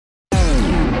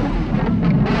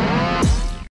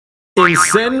In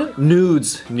Send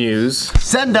Nudes news,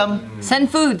 send them. Send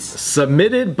foods.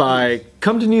 Submitted by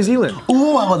Come to New Zealand.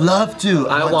 Ooh, I would love to.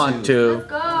 I want to. Let's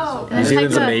go. New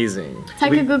Zealand's amazing.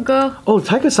 Taika go go. Oh,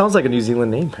 Taika sounds like a New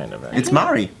Zealand name, kind of. Right? It's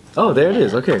Maori. Oh, there it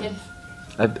is. Okay.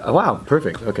 Wow,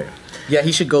 perfect. Okay. Yeah,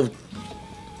 he should go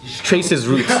trace his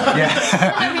roots.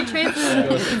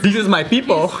 These is my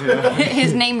people.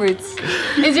 His name roots.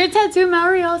 Is your tattoo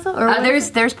Maori also? Or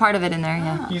there's part of it in there,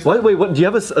 yeah. What? Wait, what? Do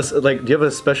you have do you have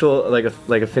a special like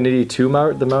affinity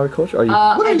to the Maori culture? Are you?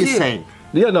 What are you saying?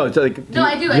 Yeah, no. It's like, No,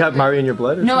 I do. You have Maori in your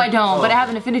blood? Or No, I don't, but I have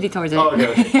an affinity towards it. Oh,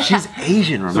 okay. She's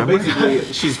Asian, remember? So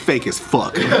basically, she's fake as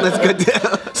fuck. Let's go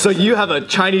down. So you have a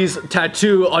Chinese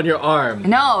tattoo on your arm.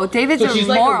 No, David's So a she's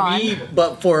moron. like a weeb,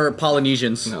 but for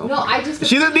Polynesians. No, I just.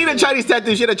 She doesn't need a Chinese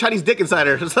tattoo. She had a Chinese dick inside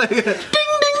her. It's like ding, ding,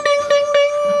 ding, ding, ding,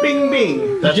 bing, bing.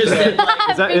 You just said,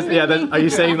 Are you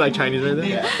saying like Chinese right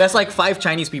there? that's like 5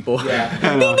 Chinese people. Yeah.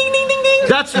 Ding, ding, ding, ding, ding.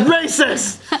 That's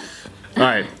racist!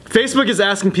 Alright. Facebook is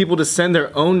asking people to send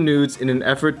their own nudes in an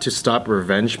effort to stop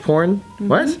revenge porn.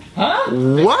 What?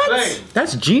 What?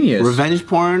 That's genius. Revenge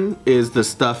porn is the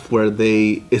stuff where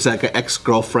it's like an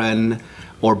ex-girlfriend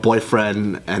or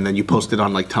boyfriend, and then you post it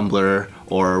on like Tumblr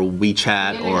or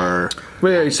WeChat or.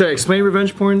 Wait, sorry, explain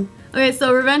revenge porn? Okay,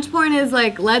 so revenge porn is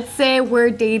like, let's say we're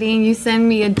dating, you send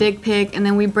me a dick pic, and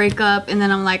then we break up, and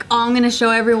then I'm like, oh, I'm gonna show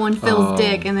everyone Phil's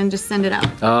dick, and then just send it out.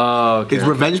 Oh, okay. Is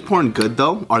revenge porn good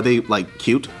though? Are they like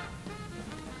cute?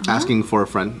 Asking for a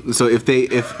friend. So if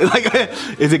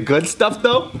is it good stuff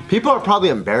though? People are probably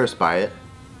embarrassed by it.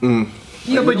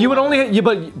 Yeah, but you would only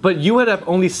but you would have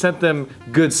only sent them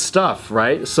good stuff,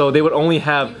 right? So they would only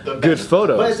have good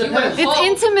photos. It's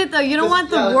intimate though, you don't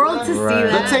want the world to see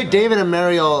that. Let's say David and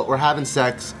Mariel were having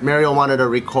sex. Mariel wanted to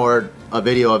record a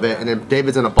video of it, and then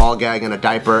David's in a ball gag and a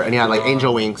diaper, and he had like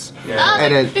angel wings.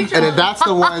 And then that's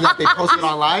the one that they posted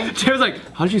online. Jay was like,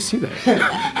 how did you see that?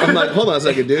 I'm like, hold on a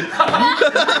second, dude.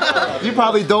 You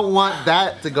probably don't want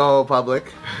that to go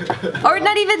public. Or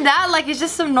not even that, like it's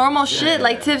just some normal shit.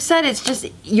 Like Tiff said, it's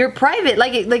just you're private.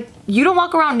 Like you don't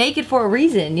walk around naked for a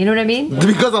reason. You know what I mean?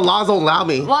 Because the laws don't allow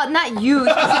me. Well, not you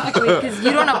specifically, because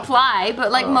you don't apply.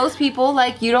 But like most people,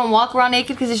 like you don't walk around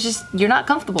naked because it's just you're not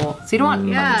comfortable. So you don't want.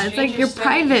 Yeah, it's like your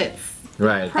privates.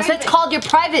 Right. That's what it's called, your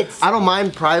privates. I don't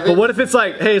mind private. But what if it's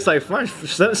like, hey, it's like, fine,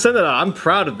 send it out. I'm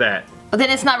proud of that. But then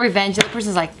it's not revenge. The other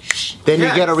person's like, shh. Then you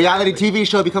get a reality TV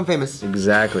show, become famous.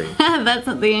 Exactly. That's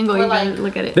not the angle you gotta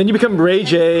look at it. Then you become Ray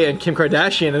J and Kim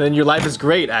Kardashian, and then your life is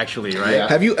great, actually, right? Yeah.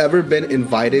 Have you ever been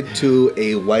invited to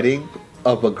a wedding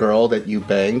of a girl that you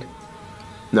banged?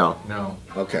 No. No.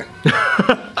 Okay.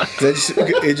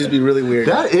 It'd just be really weird.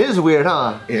 That is weird,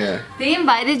 huh? Yeah. They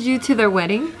invited you to their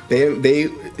wedding?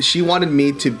 She wanted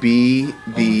me to be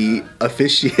the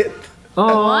officiant.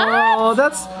 Oh,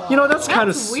 that's kind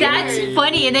of sweet. That's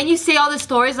funny. And then you say all the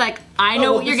stories like, I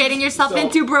know what you're getting yourself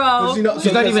into, bro. You know,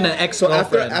 She's not even an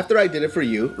ex-girlfriend. after I did it for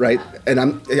you, right? And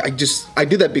I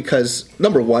do that because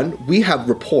number one, we have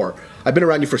rapport. I've been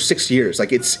around you for 6 years.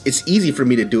 Like it's easy for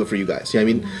me to do it for you guys. You know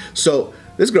what I mean? So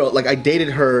this girl, like I dated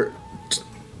her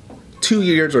 2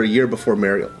 years or a year before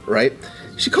Mariel, right?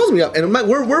 She calls me up and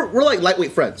we're like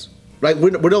lightweight friends, right? We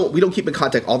don't keep in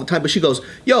contact all the time, but she goes,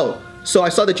 yo, so I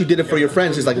saw that you did it for your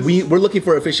friends. It's like we're looking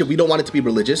for a official. We don't want it to be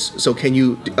religious. So can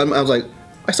you? I was like,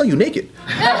 I saw you naked.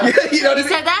 You know what You I mean?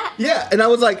 said that? Yeah, and I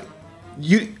was like,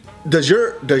 does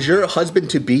your husband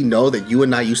to be know that you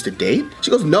and I used to date? She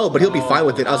goes, no, but he'll be fine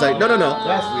with it. I was like, no.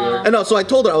 That's weird. And no, so I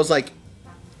told her, I was like,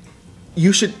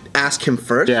 you should ask him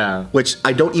first. Yeah. Which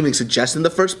I don't even suggest in the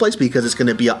first place because it's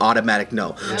gonna be an automatic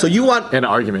no. So you want An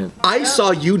argument. I saw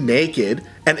you naked,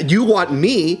 and you want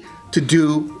me to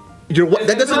do your what?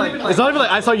 That doesn't. It's not even like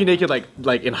I saw you naked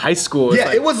like in high school. It's Yeah,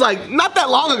 like, it was like not that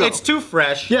long ago. It's too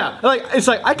fresh. Yeah, like it's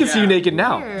like I can see you naked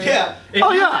now. Yeah.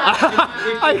 Oh yeah,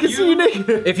 I can see you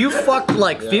naked. If you fucked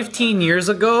like 15 years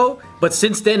ago, but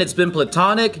since then it's been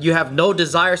platonic, you have no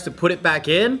desires to put it back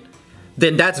in,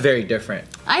 then that's very different.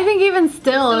 I think even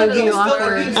still it would be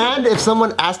awkward. And if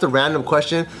someone asked a random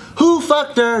question, who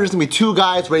fucked her? There's gonna be 2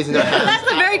 guys raising their hands.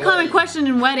 That's a very common question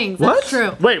in weddings. What? That's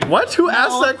true. Wait, what? Who asked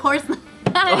No, that? of course not.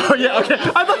 Oh yeah, okay.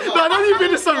 I thought you've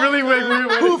been to some really weird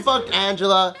Who fucked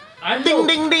Angela? Ding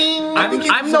ding ding.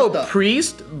 I'm no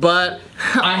priest, but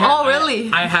I have, Oh, really?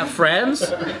 I have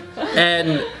friends,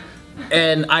 and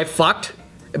I fucked,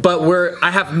 but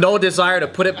I have no desire to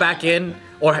put it back in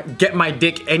or get my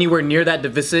dick anywhere near that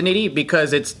vicinity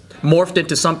because it's morphed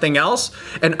into something else,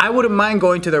 and I wouldn't mind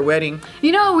going to their wedding.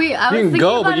 You know, I was thinking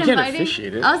about you can't inviting.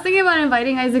 officiate it. I was thinking about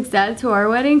inviting Isaac's dad to our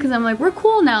wedding because I'm like, we're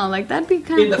cool now. Like that'd be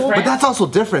kind of cool. But that's also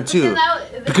different too,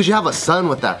 because you have a son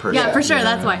with that person. Yeah, for sure.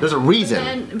 That's why. There's a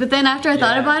reason. But then after I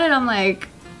thought about it, I'm like,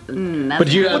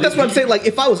 But you, Well, that's what I'm saying. Like,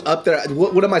 if I was up there,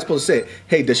 what am I supposed to say?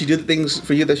 Hey, does she do the things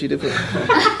for you that she did for me? You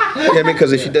know what I mean?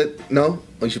 Because if she did, no, well,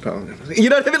 you should probably. You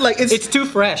know what I mean? Like, It's too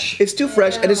fresh. It's too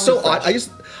fresh, and it's so odd.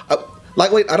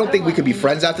 Lightweight. I don't think we could be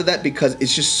friends after that because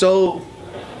it's just so.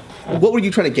 What were you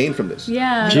trying to gain from this?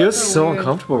 Yeah. Gio's that's so weird.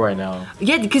 uncomfortable right now.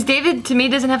 Yeah, because David to me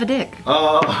doesn't have a dick.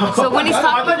 So when he's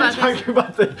talking about Talking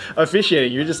about the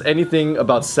officiating, you're just anything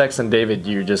about sex and David,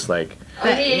 you're just like.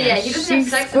 yeah, he doesn't She have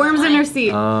sex. squirms in her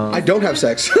seat. I don't have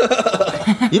sex.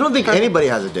 You don't think anybody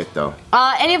has a dick though?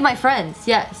 Any of my friends,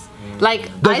 yes. Like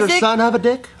Does Isaac. your son have a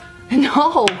dick?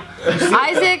 No.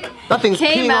 Isaac That thing's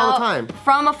came peeing all the out time.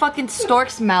 from a fucking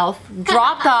stork's mouth,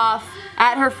 dropped off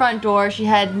at her front door. She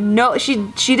had she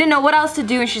didn't know what else to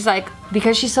do, and she's like,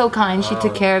 because she's so kind, she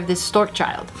took care of this stork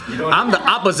child. I'm the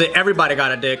opposite. Everybody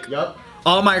got a dick. Yup.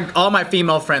 All my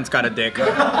female friends got a dick.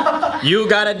 You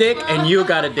got a dick and you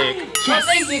got a dick. Yes.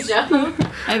 Thank you, Joe.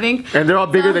 I think. And they're all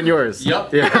bigger than yours.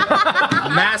 Yup. Yeah.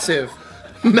 Massive.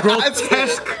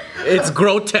 Grotesque. It's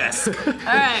grotesque. All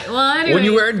right. Well, anyway. When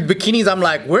you wear bikinis, I'm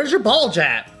like, where's your bulge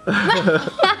at?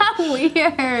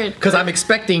 Weird. Because I'm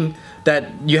expecting that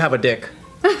you have a dick.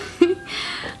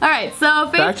 All right. So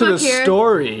Facebook Back to the here.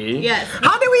 story. Yes.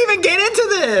 How did we even get into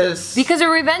this? Because of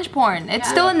revenge porn. It's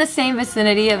still in the same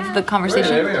vicinity of the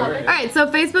conversation. All right, so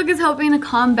Facebook is hoping to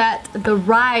combat the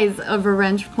rise of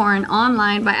revenge porn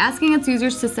online by asking its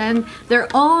users to send their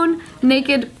own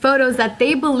naked photos that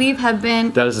they believe have been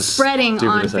That is the spreading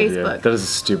on stupidest idea. Facebook. That is the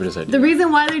stupidest idea. The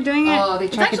reason why they're doing it. Oh, they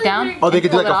it's track it actually down? pretty- Oh, they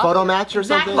could do like Pull it a off? photo match or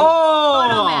something? Exactly.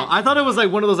 Oh, match. I thought it was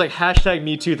like one of those like hashtag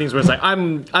Me Too things where it's like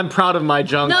I'm proud of my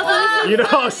junk. No, so this is You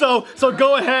know, so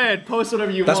go ahead, post whatever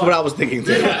you That's want. what I was thinking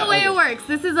too. This is the way it works.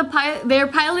 This is they're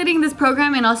piloting this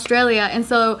program in Australia, and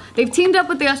so they've teamed up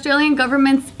with the Australian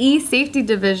government's e-safety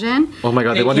division. Oh my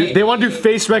god, they want to do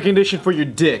face recognition for your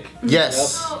dick.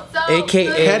 Yes.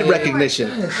 AKA Head recognition.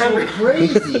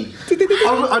 Crazy.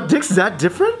 Are dicks that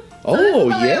different? Oh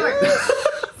yeah.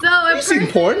 So a I've seen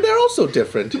porn. They're also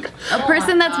different. A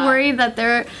person that's worried that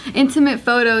their intimate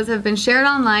photos have been shared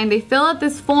online, they fill out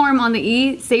this form on the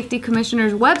e-safety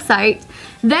commissioner's website.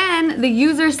 Then the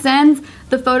user sends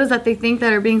the photos that they think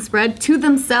that are being spread to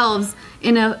themselves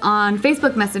on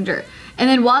Facebook Messenger. And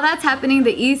then while that's happening,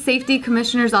 the e-safety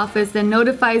commissioner's office then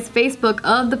notifies Facebook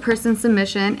of the person's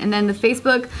submission, and then the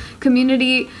Facebook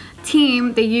community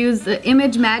team, they use the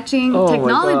image matching Oh my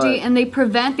technology God. and they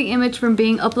prevent the image from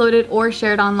being uploaded or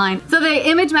shared online. So the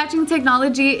image matching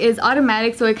technology is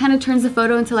automatic, so it kind of turns the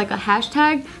photo into like a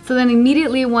hashtag. So then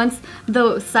immediately once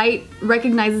the site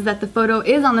recognizes that the photo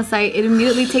is on the site, it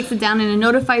immediately takes it down and it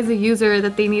notifies the user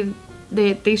that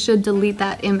they should delete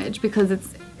that image because it's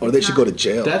Or they should go to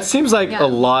jail. That seems like Yeah. a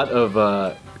lot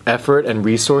of effort and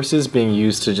resources being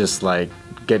used to just like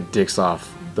get dicks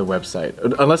off the website.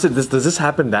 Unless does this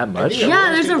happen that much?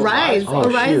 yeah, there's a rise Oh,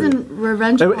 in shoot.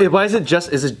 revenge porn. Why is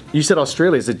it you said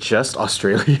Australia, is it just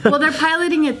Australia? Well, they're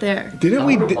piloting it there. Didn't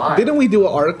we do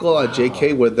an article on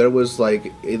JK where there was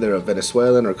like either a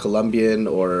Venezuelan or Colombian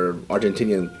or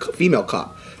Argentinian female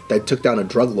cop that took down a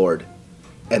drug lord,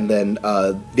 and then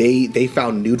they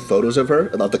found nude photos of her,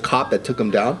 of the cop that took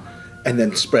him down, and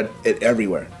then spread it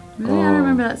everywhere. Really? I don't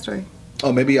remember that story.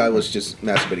 Oh, maybe I was just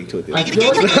masturbating to it. The other day.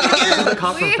 The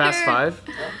cop from Fast Weird. Five?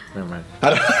 Never mind.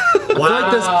 I feel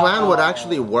like this plan would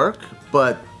actually work,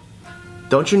 but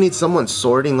don't you need someone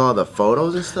sorting all the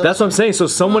photos and stuff? That's what I'm saying. So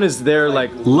someone is there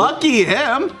like lucky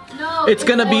him. It's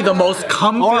gonna be the most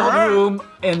cum-filled room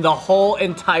in the whole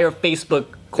entire Facebook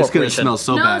corporation.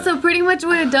 so No, so pretty much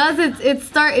what it does is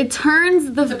it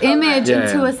turns the image Yeah,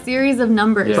 into yeah. a series of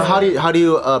numbers. Yeah. So how do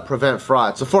you prevent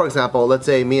fraud? So for example, let's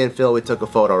say me and Phil, we took a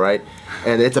photo, right?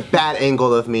 And it's a bad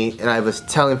angle of me, and I was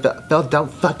telling Phil,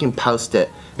 don't fucking post it.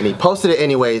 And he posted it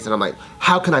anyways, and I'm like,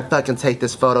 how can I fucking take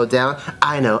this photo down?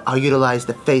 I know, I'll utilize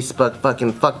the Facebook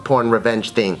fucking fuck porn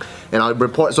revenge thing. And I'll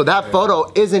report, so that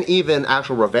photo isn't even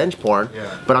actual revenge porn,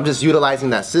 but I'm just utilizing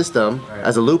that system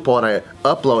as a loophole, and I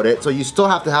upload it. So you still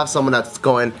have to have someone that's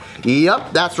going,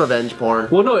 yep, that's revenge porn.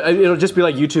 Well, no, it'll just be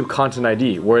like YouTube Content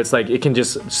ID, where it's like it can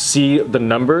just see the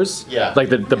numbers, like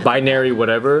the binary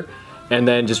whatever, and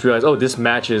then just realize, oh, this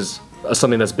matches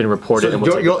something that's been reported. So and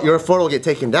what's your photo will get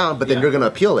taken down, but then you're gonna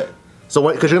appeal it. So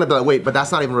because you're gonna be like, wait, but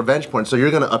that's not even revenge porn. So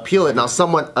you're gonna appeal it. Now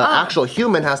someone, actual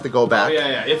human, has to go back.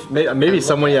 If maybe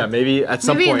someone, maybe at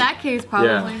some Maybe point. in that case, probably.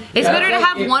 Yeah. It's better to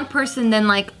have one person than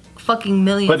like fucking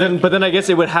millions. But then I guess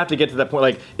it would have to get to that point.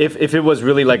 Like if it was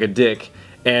really like a dick,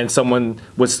 and someone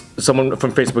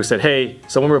from Facebook said, "Hey,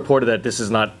 someone reported that this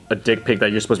is not a dick pic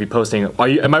that you're supposed to be posting.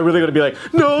 Am I really gonna be like,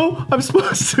 no, I'm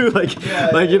supposed to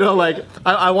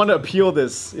I want to appeal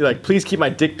this. Like, please keep my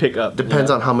dick pic up." Depends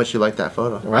on how much you like that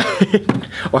photo, right?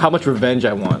 Or how much revenge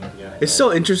I want. It's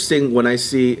so interesting when I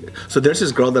see. So there's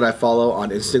this girl that I follow on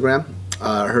Instagram.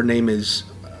 Her name is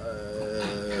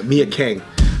Mia Kang.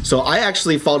 So I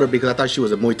actually followed her because I thought she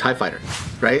was a Muay Thai fighter,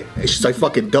 right? And she's like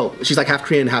fucking dope. She's like half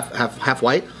Korean, half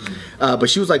white.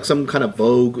 But she was like some kind of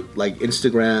Vogue, like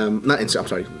Instagram, not Instagram, I'm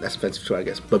sorry, that's offensive to her, I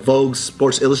guess. But Vogue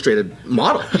Sports Illustrated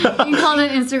model. You call an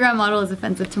Instagram model is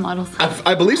offensive to models.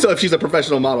 I believe so if she's a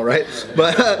professional model, right?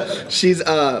 But she's,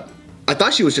 I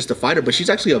thought she was just a fighter, but she's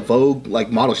actually a Vogue like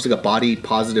model. She's like a body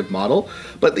positive model.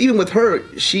 But even with her,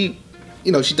 she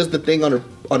does the thing on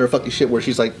her fucking shit where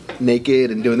she's like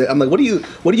naked and doing that. I'm like, what do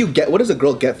you get? What does a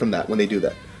girl get from that when they do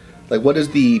that? Like, what is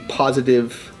the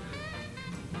positive?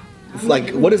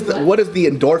 Like, what is the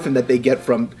endorphin that they get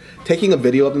from taking a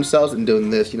video of themselves and doing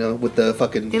this? With the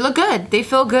fucking. They look good. They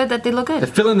feel good that they look good. They're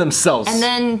feeling themselves.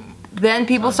 And then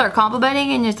people start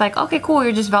complimenting, and it's like, okay, cool.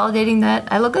 You're just validating that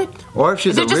I look good. Or if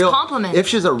she's if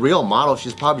she's a real model,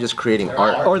 she's probably just creating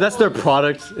art. Or that's their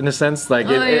product in a sense. Like,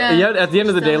 at the end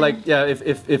of the day, like,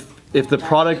 if the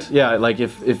product,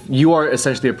 if you are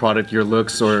essentially a product, your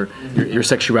looks or your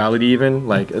sexuality even,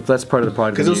 like, that's part of the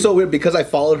product. Because it was so weird, because I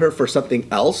followed her for something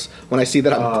else, when I see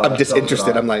that I'm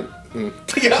disinterested, I'm like,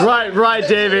 Right,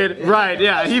 David, right,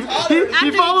 yeah. He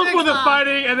followed for the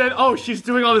fighting, and then, she's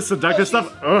doing all this seductive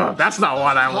stuff. Ugh, that's not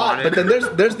what I wanted. But then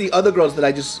there's the other girls that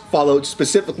I just followed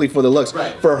specifically for the looks.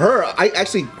 Right. For her, I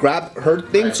actually grabbed her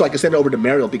thing so I could send it over to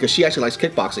Mariel because she actually likes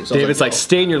kickboxing. So David's like,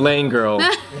 stay in your lane, girl.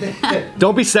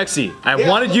 Don't be sexy. I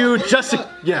wanted you just to,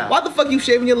 Why the fuck you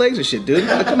shaving your legs and shit, dude?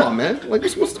 Like, come on, man. Like,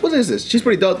 what is this? She's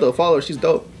pretty dope though. Follow her. She's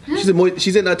dope. She's in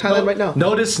Thailand right now.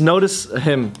 Notice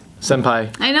him. Senpai.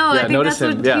 I know, I think that's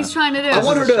what he's trying to do.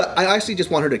 I actually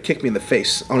just want her to kick me in the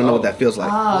face. I want to know what that feels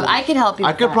like. Oh, I can help you.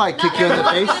 I could probably kick you in the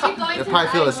face. It'd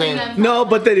probably feel the same. No,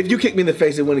 but then if you kick me in the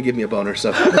face, it wouldn't give me a boner,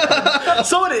 so.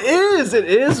 So it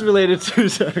is related to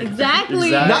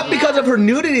Exactly. Not because of her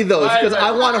nudity though, it's because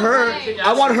I want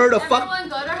her to fuck.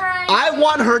 I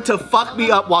want her to fuck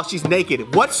me up while she's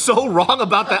naked. What's so wrong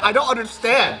about that? I don't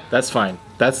understand. That's fine.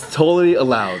 That's totally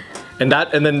allowed. And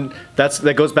then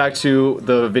that goes back to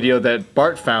the video that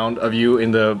Bart found of you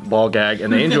in the ball gag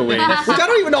and the angel wing. Which I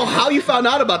don't even know how you found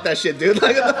out about that shit, dude.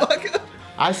 Like, what the fuck?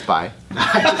 I spy.